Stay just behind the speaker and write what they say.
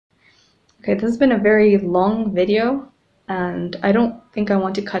Okay, this has been a very long video, and I don't think I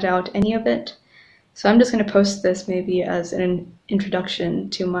want to cut out any of it. So I'm just going to post this maybe as an introduction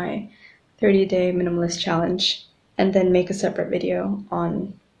to my 30-day minimalist challenge, and then make a separate video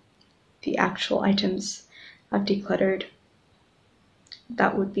on the actual items I've decluttered.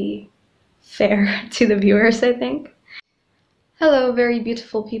 That would be fair to the viewers, I think. Hello, very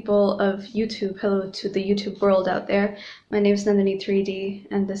beautiful people of YouTube. Hello to the YouTube world out there. My name is Nandini3D,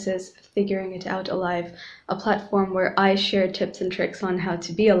 and this is Figuring It Out Alive, a platform where I share tips and tricks on how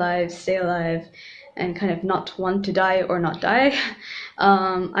to be alive, stay alive, and kind of not want to die or not die.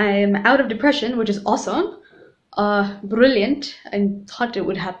 I am out of depression, which is awesome. Brilliant. I thought it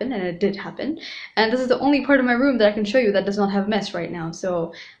would happen, and it did happen. And this is the only part of my room that I can show you that does not have mess right now.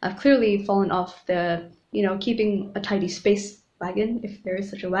 So I've clearly fallen off the, keeping a tidy space wagon, if there is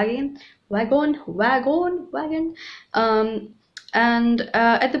such a wagon. And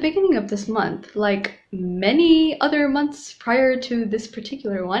at the beginning of this month, like many other months prior to this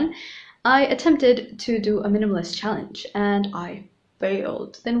particular one, I attempted to do a minimalist challenge, and I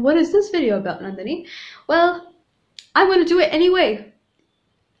failed. Then what is this video about, Nandini? Well, I'm going to do it anyway.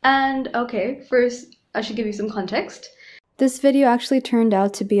 And okay, first I should give you some context. This video actually turned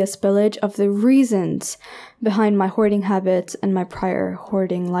out to be a spillage of the reasons behind my hoarding habits and my prior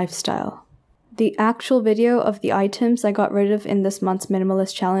hoarding lifestyle. The actual video of the items I got rid of in this month's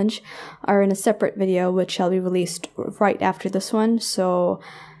minimalist challenge are in a separate video, which shall be released right after this one, so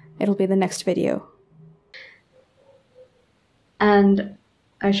it'll be the next video. And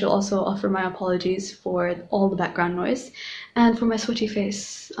I shall also offer my apologies for all the background noise and for my sweaty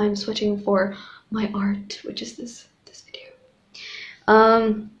face. I'm sweating for my art, which is this video.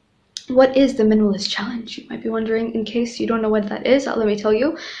 What is the Minimalist Challenge? You might be wondering. In case you don't know what that is, let me tell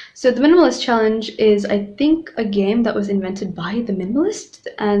you. So the Minimalist Challenge is, I think, a game that was invented by the Minimalists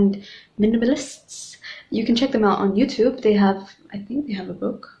and Minimalists. You can check them out on YouTube. I think they have a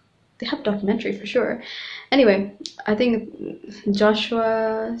book. They have a documentary for sure. Anyway, I think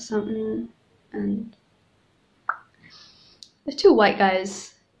Joshua something, and there's two white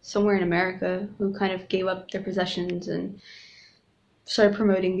guys somewhere in America who kind of gave up their possessions and started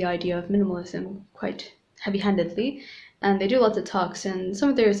promoting the idea of minimalism quite heavy-handedly, and they do lots of talks, and some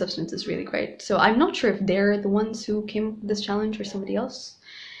of their substance is really great. So I'm not sure if they're the ones who came up with this challenge or somebody else.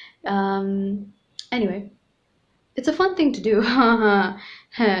 Anyway, it's a fun thing to do.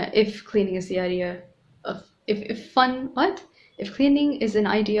 If cleaning is the idea of if cleaning is an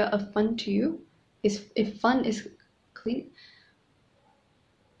idea of fun to you, if fun is clean.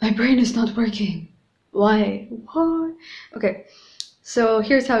 My brain is not working. Why? Okay. So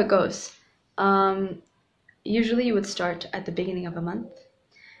here's how it goes. Usually you would start at the beginning of a month,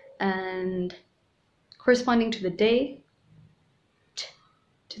 and corresponding to the date,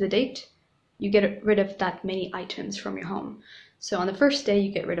 you get rid of that many items from your home. So on the first day,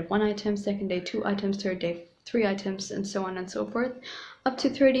 you get rid of 1 item, second day 2 items, third day 3 items, and so on and so forth, up to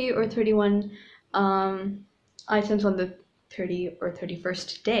 30 or 31 items on the 30 or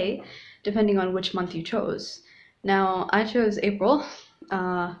 31st day, depending on which month you chose. Now, I chose April,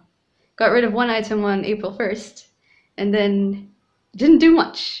 got rid of 1 item on April 1st, and then didn't do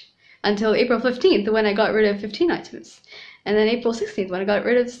much until April 15th when I got rid of 15 items, and then April 16th when I got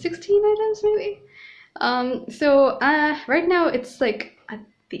rid of 16 items maybe. So right now it's like at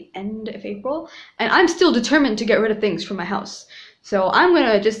the end of April, and I'm still determined to get rid of things from my house. So I'm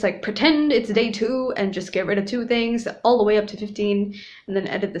gonna just like pretend it's day 2 and just get rid of 2 things all the way up to 15, and then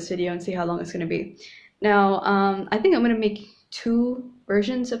edit this video and see how long it's gonna be. Now, I think I'm gonna make 2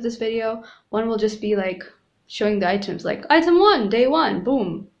 versions of this video. One will just be like showing the items, like item 1, day 1,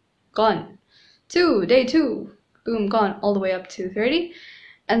 boom, gone. 2, day 2, boom, gone, all the way up to 30.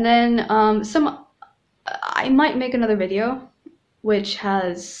 And then I might make another video which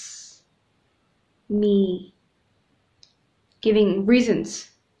has me giving reasons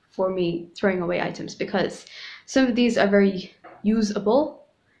for me throwing away items, because some of these are very usable,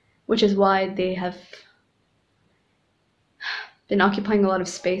 which is why they have been occupying a lot of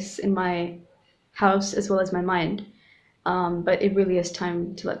space in my house as well as my mind. But it really is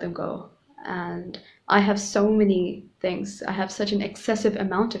time to let them go. And I have so many things. I have such an excessive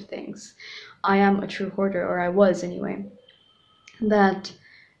amount of things. I am a true hoarder, or I was anyway. And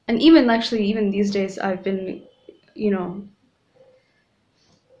even these days, I've been,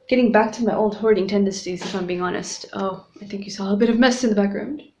 getting back to my old hoarding tendencies, if I'm being honest. Oh, I think you saw a bit of mess in the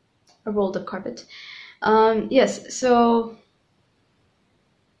background. A rolled up carpet. Yes, so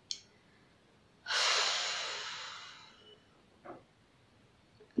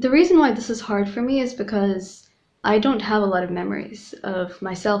the reason why this is hard for me is because I don't have a lot of memories of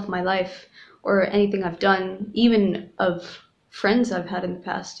myself, my life, or anything I've done, even of friends I've had in the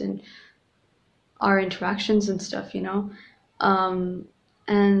past and our interactions and stuff, you know?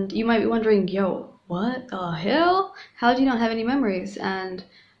 And you might be wondering, yo, what the hell? How do you not have any memories? And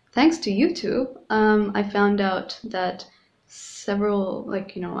thanks to YouTube, I found out that several,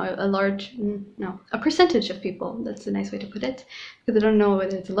 like, you know, a large, no, a percentage of people, that's a nice way to put it, because I don't know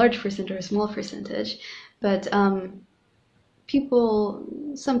whether it's a large percent or a small percentage, but some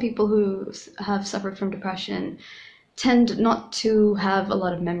people who have suffered from depression tend not to have a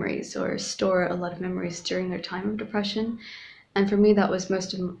lot of memories or store a lot of memories during their time of depression. And for me, that was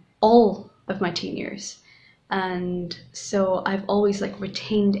all of my teen years. And so I've always like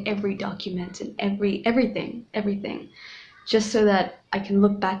retained every document and everything, just so that I can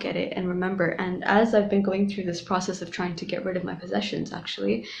look back at it and remember. And as I've been going through this process of trying to get rid of my possessions,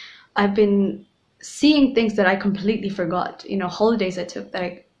 actually, I've been seeing things that I completely forgot, you know, holidays I took that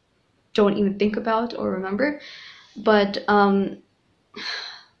I don't even think about or remember. But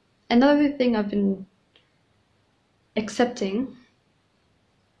another thing I've been accepting,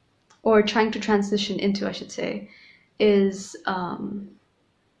 or trying to transition into, I should say, is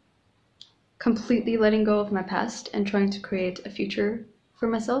completely letting go of my past and trying to create a future for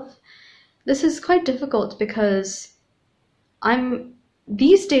myself. This is quite difficult because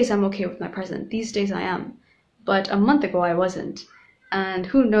these days I'm okay with my present. These days I am. But a month ago I wasn't. And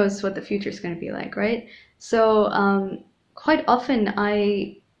who knows what the future is going to be like, right? So quite often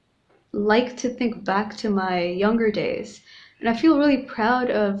I like to think back to my younger days, and I feel really proud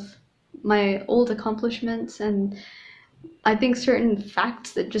of my old accomplishments, and I think certain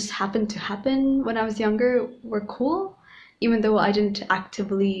facts that just happened to happen when I was younger were cool, even though I didn't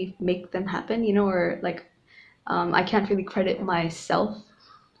actively make them happen, you know, or like I can't really credit myself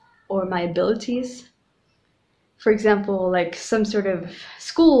or my abilities. For example, like some sort of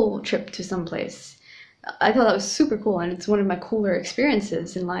school trip to some place. I thought that was super cool, and it's one of my cooler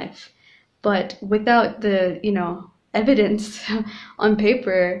experiences in life. But without the, you know, evidence on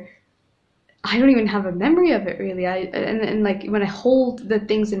paper, I don't even have a memory of it really. And like when I hold the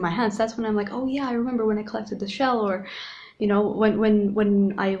things in my hands, that's when I'm like, oh yeah, I remember when I collected the shell, or you know,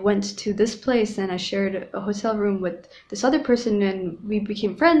 when I went to this place and I shared a hotel room with this other person and we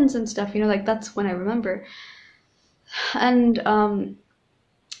became friends and stuff, you know, like that's when I remember. And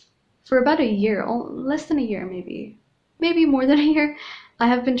for about a year, less than a year maybe more than a year, I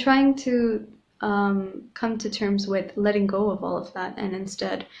have been trying to come to terms with letting go of all of that and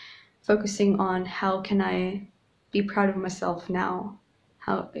instead focusing on how can I be proud of myself now,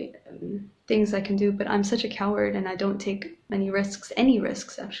 how things I can do. But I'm such a coward and I don't take any risks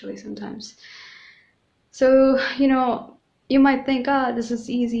actually sometimes. So, you know, you might think, this is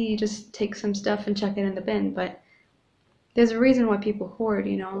easy, just take some stuff and chuck it in the bin, but there's a reason why people hoard,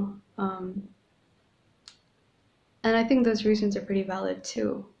 you know. And I think those reasons are pretty valid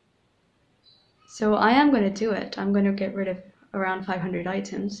too. So I am going to do it. I'm going to get rid of around 500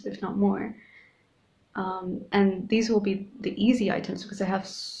 items, if not more. And these will be the easy items because I have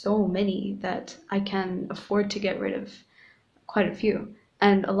so many that I can afford to get rid of quite a few.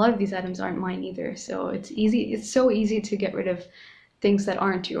 And a lot of these items aren't mine either. So it's easy. It's so easy to get rid of things that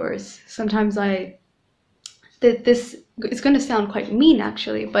aren't yours. Sometimes it's going to sound quite mean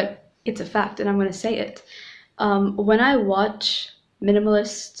actually, but it's a fact and I'm going to say it. When I watch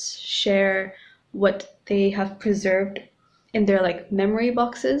minimalists share what they have preserved in their like memory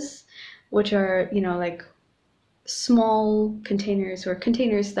boxes, which are, you know, like small containers or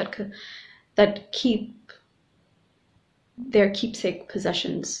containers that keep their keepsake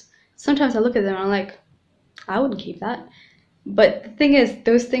possessions. Sometimes I look at them and I'm like, I wouldn't keep that. But the thing is,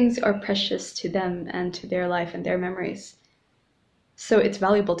 those things are precious to them and to their life and their memories. So it's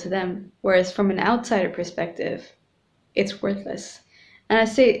valuable to them. Whereas from an outsider perspective, it's worthless. And I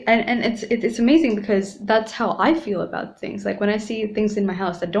say, and it's amazing because that's how I feel about things. Like when I see things in my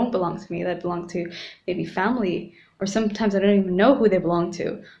house that don't belong to me, that belong to maybe family, or sometimes I don't even know who they belong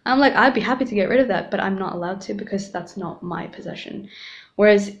to, I'm like, I'd be happy to get rid of that, but I'm not allowed to because that's not my possession.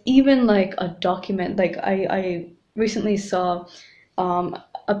 Whereas even like a document, like I recently saw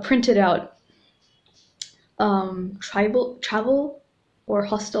a printed out travel or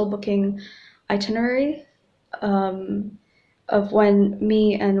hostel booking itinerary of when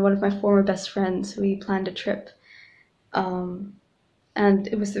me and one of my former best friends, we planned a trip. And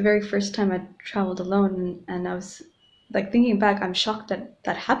it was the very first time I traveled alone, and I was like thinking back, I'm shocked that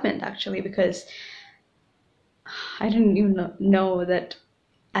that happened actually, because I didn't even know that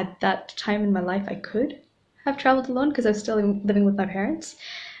at that time in my life I could have traveled alone because I was still living with my parents.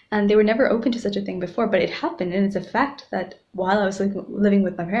 and they were never open to such a thing before, but it happened, and it's a fact that while I was living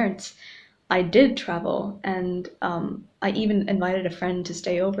with my parents, I did travel, and I even invited a friend to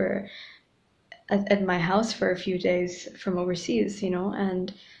stay over at my house for a few days from overseas,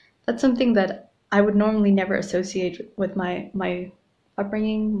 and that's something that I would normally never associate with my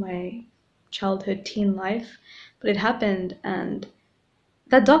upbringing, my childhood, teen life, but it happened, and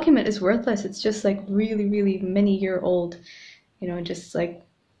that document is worthless. It's just like really, really many year old, just like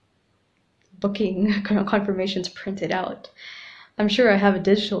booking confirmations printed out. I'm sure I have a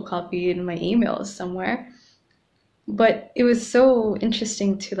digital copy in my emails somewhere, but it was so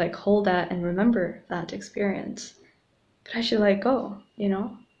interesting to like hold that and remember that experience. But I should let go,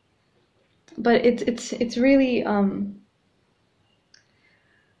 But it's really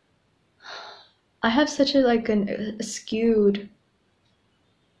I have such a skewed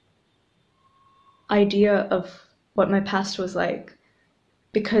idea of what my past was like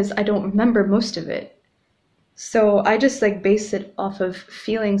because I don't remember most of it. So I just like base it off of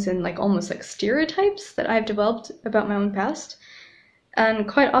feelings and like almost like stereotypes that I've developed about my own past. And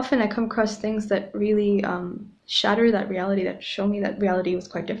quite often I come across things that really shatter that reality, that show me that reality was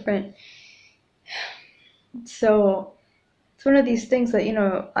quite different. So it's one of these things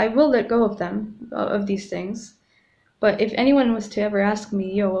that, I will let go of them, of these things. But if anyone was to ever ask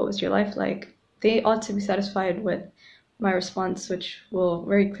me, yo, what was your life like? They ought to be satisfied with my response, which will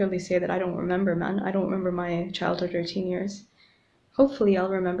very clearly say that I don't remember, man. I don't remember my childhood or teen years. Hopefully I'll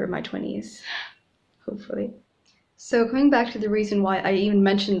remember my 20s. Hopefully. So coming back to the reason why I even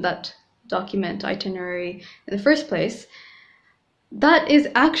mentioned that document itinerary in the first place, that is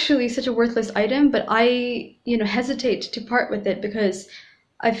actually such a worthless item, but I, hesitate to part with it because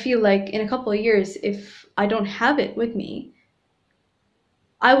I feel like in a couple of years, if I don't have it with me,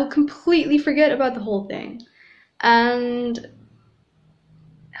 I will completely forget about the whole thing. And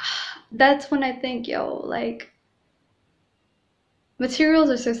that's when I think, materials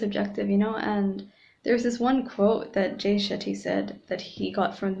are so subjective, and there's this one quote that Jay Shetty said that he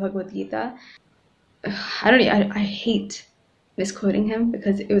got from the Bhagavad Gita. I hate misquoting him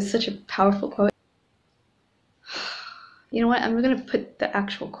because it was such a powerful quote. You know what? I'm going to put the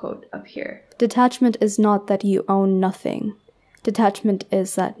actual quote up here. Detachment is not that you own nothing. Detachment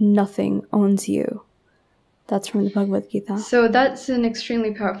is that nothing owns you. That's from the Bhagavad Gita. So that's an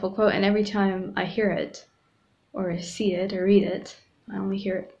extremely powerful quote, and every time I hear it, or see it, or read it, I only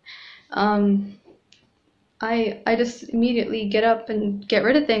hear it, I just immediately get up and get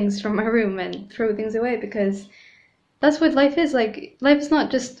rid of things from my room and throw things away because that's what life is. Like, life is not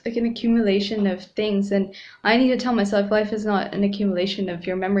just like an accumulation of things, and I need to tell myself life is not an accumulation of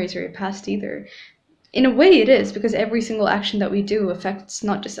your memories or your past either. In a way it is, because every single action that we do affects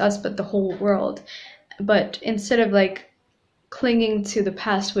not just us, but the whole world. But instead of like clinging to the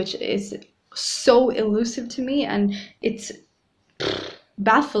past, which is so elusive to me, and it's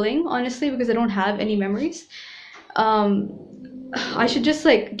baffling, honestly, because I don't have any memories, I should just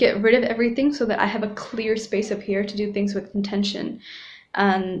like get rid of everything so that I have a clear space up here to do things with intention.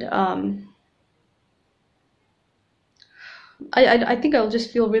 And I think I'll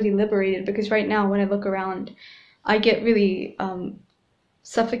just feel really liberated, because right now when I look around, I get really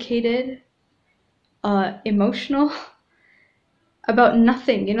suffocated, emotional about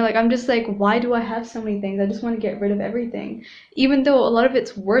nothing, like I'm just like, why do I have so many things? I just want to get rid of everything, even though a lot of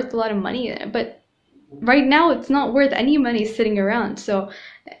it's worth a lot of money, but right now it's not worth any money sitting around. So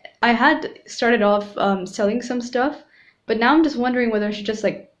I had started off selling some stuff, but now I'm just wondering whether I should just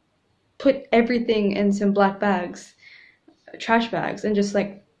like put everything in some black bags, trash bags, and just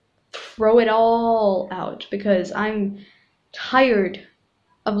like throw it all out, because I'm tired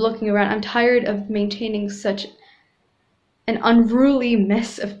of looking around. I'm tired of maintaining such an unruly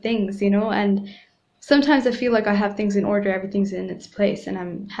mess of things, and sometimes I feel like I have things in order, everything's in its place, and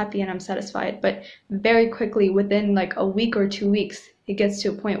I'm happy and I'm satisfied, but very quickly, within like a week or 2 weeks, it gets to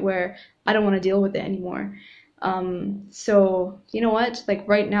a point where I don't want to deal with it anymore. So you know what, like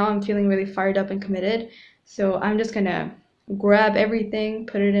right now I'm feeling really fired up and committed, so I'm just gonna grab everything,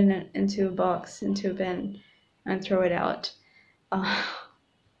 put it into a box, into a bin, and throw it out.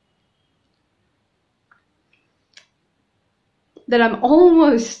 That I'm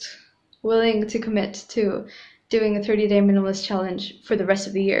almost willing to commit to doing a 30-day minimalist challenge for the rest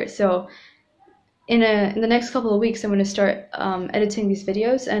of the year. So in the next couple of weeks, I'm going to start editing these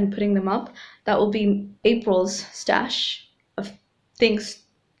videos and putting them up. That will be April's stash of things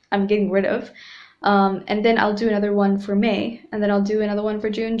I'm getting rid of. And then I'll do another one for May, and then I'll do another one for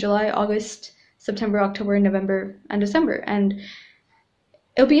June, July, August, September, October, November, and December. And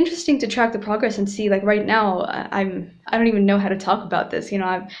it'll be interesting to track the progress and see, like right now, I don't even know how to talk about this. You know,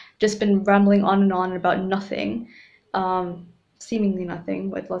 I've just been rambling on about nothing, seemingly nothing,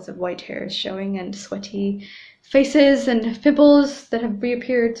 with lots of white hairs showing and sweaty faces and pimples that have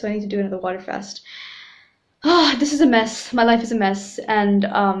reappeared. So I need to do another water fast. Ah, this is a mess. My life is a mess. And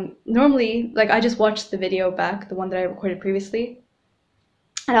normally, like, I just watched the video back, the one that I recorded previously,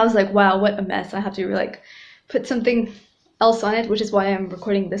 and I was like, wow, what a mess. I have to like put something else on it, which is why I'm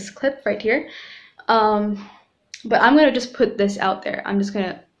recording this clip right here. But I'm gonna just put this out there. I'm just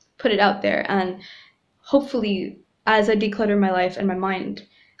gonna put it out there, and hopefully, as I declutter my life and my mind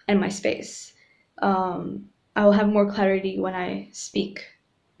and my space, I will have more clarity when I speak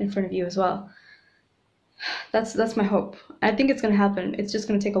in front of you as well. That's my hope. I think it's gonna happen. It's just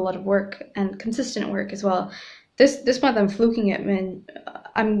gonna take a lot of work and consistent work as well. This month I'm fluking it, man.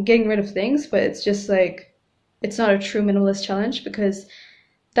 I'm getting rid of things, but it's just like it's not a true minimalist challenge, because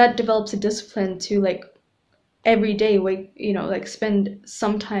that develops a discipline to like every day, like, you know, like spend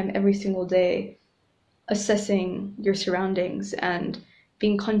some time every single day assessing your surroundings and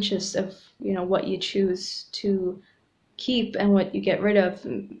being conscious of, you know, what you choose to keep and what you get rid of.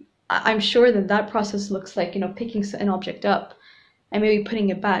 I'm sure that that process looks like, you know, picking an object up and maybe putting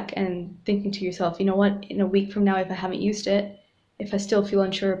it back and thinking to yourself, you know what, in a week from now, if I haven't used it, if I still feel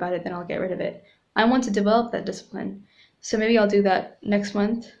unsure about it, then I'll get rid of it. I want to develop that discipline. So maybe I'll do that next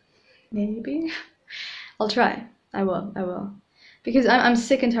month. Maybe. I'll try. I will. Because I'm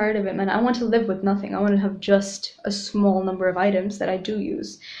sick and tired of it, man. I want to live with nothing. I want to have just a small number of items that I do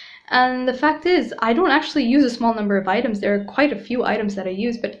use. And the fact is, I don't actually use a small number of items. There are quite a few items that I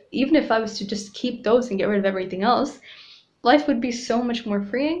use, but even if I was to just keep those and get rid of everything else, life would be so much more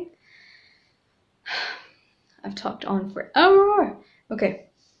freeing. I've talked on forever. Okay,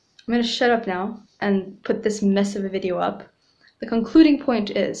 I'm gonna shut up now and put this mess of a video up. The concluding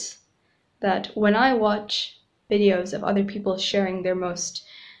point is that when I watch videos of other people sharing their most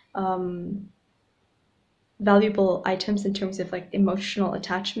valuable items in terms of like emotional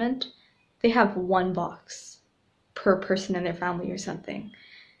attachment, they have one box per person in their family or something,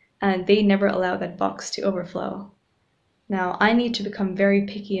 and they never allow that box to overflow. Now, I need to become very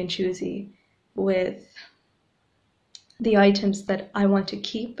picky and choosy with the items that I want to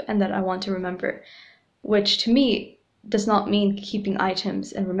keep and that I want to remember, which to me does not mean keeping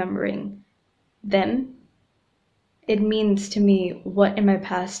items and remembering them. It means to me what in my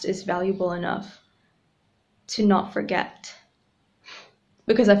past is valuable enough to not forget,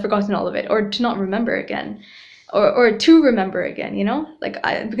 because I've forgotten all of it, or to not remember again, or to remember again, you know, like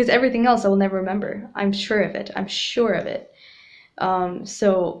because everything else I will never remember. I'm sure of it.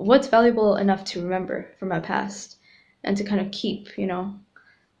 So what's valuable enough to remember from my past and to kind of keep, you know?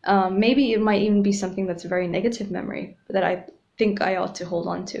 Maybe it might even be something that's a very negative memory that I think I ought to hold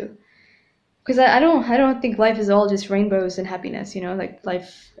on to. Because I don't think life is all just rainbows and happiness, you know? Like,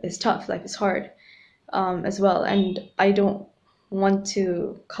 life is tough, life is hard as well. And I don't want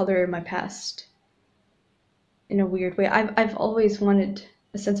to color my past in a weird way. I've always wanted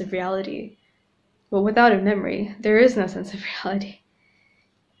a sense of reality. But without a memory, there is no sense of reality.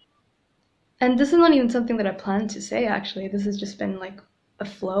 And this is not even something that I planned to say, actually. This has just been like a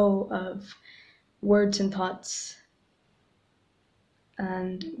flow of words and thoughts.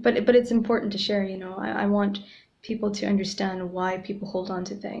 But it's important to share, you know. I want people to understand why people hold on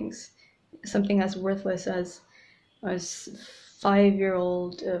to things. Something as worthless as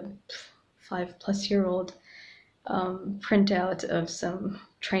 5-year-old, 5+-year-old printout of some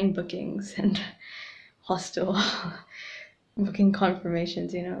train bookings and hostel booking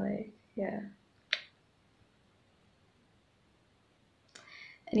confirmations, you know, like, yeah.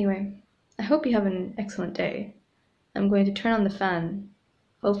 Anyway, I hope you have an excellent day. I'm going to turn on the fan,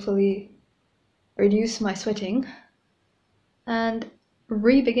 hopefully reduce my sweating, and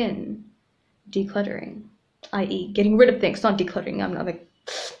re-begin decluttering, i.e. getting rid of things, not decluttering. I'm not like,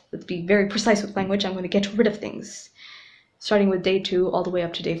 let's be very precise with language. I'm going to get rid of things, starting with day 2 all the way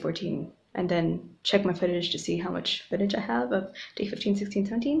up to day 14, and then check my footage to see how much footage I have of day 15, 16,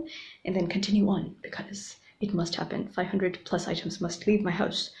 17, and then continue on, because it must happen. 500+ items must leave my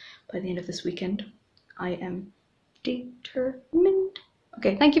house by the end of this weekend. I am determined.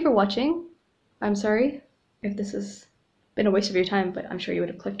 Okay, thank you for watching. I'm sorry if this has been a waste of your time, but I'm sure you would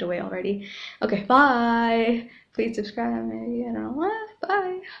have clicked away already. Okay, bye. Please subscribe, maybe, I don't know.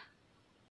 Bye.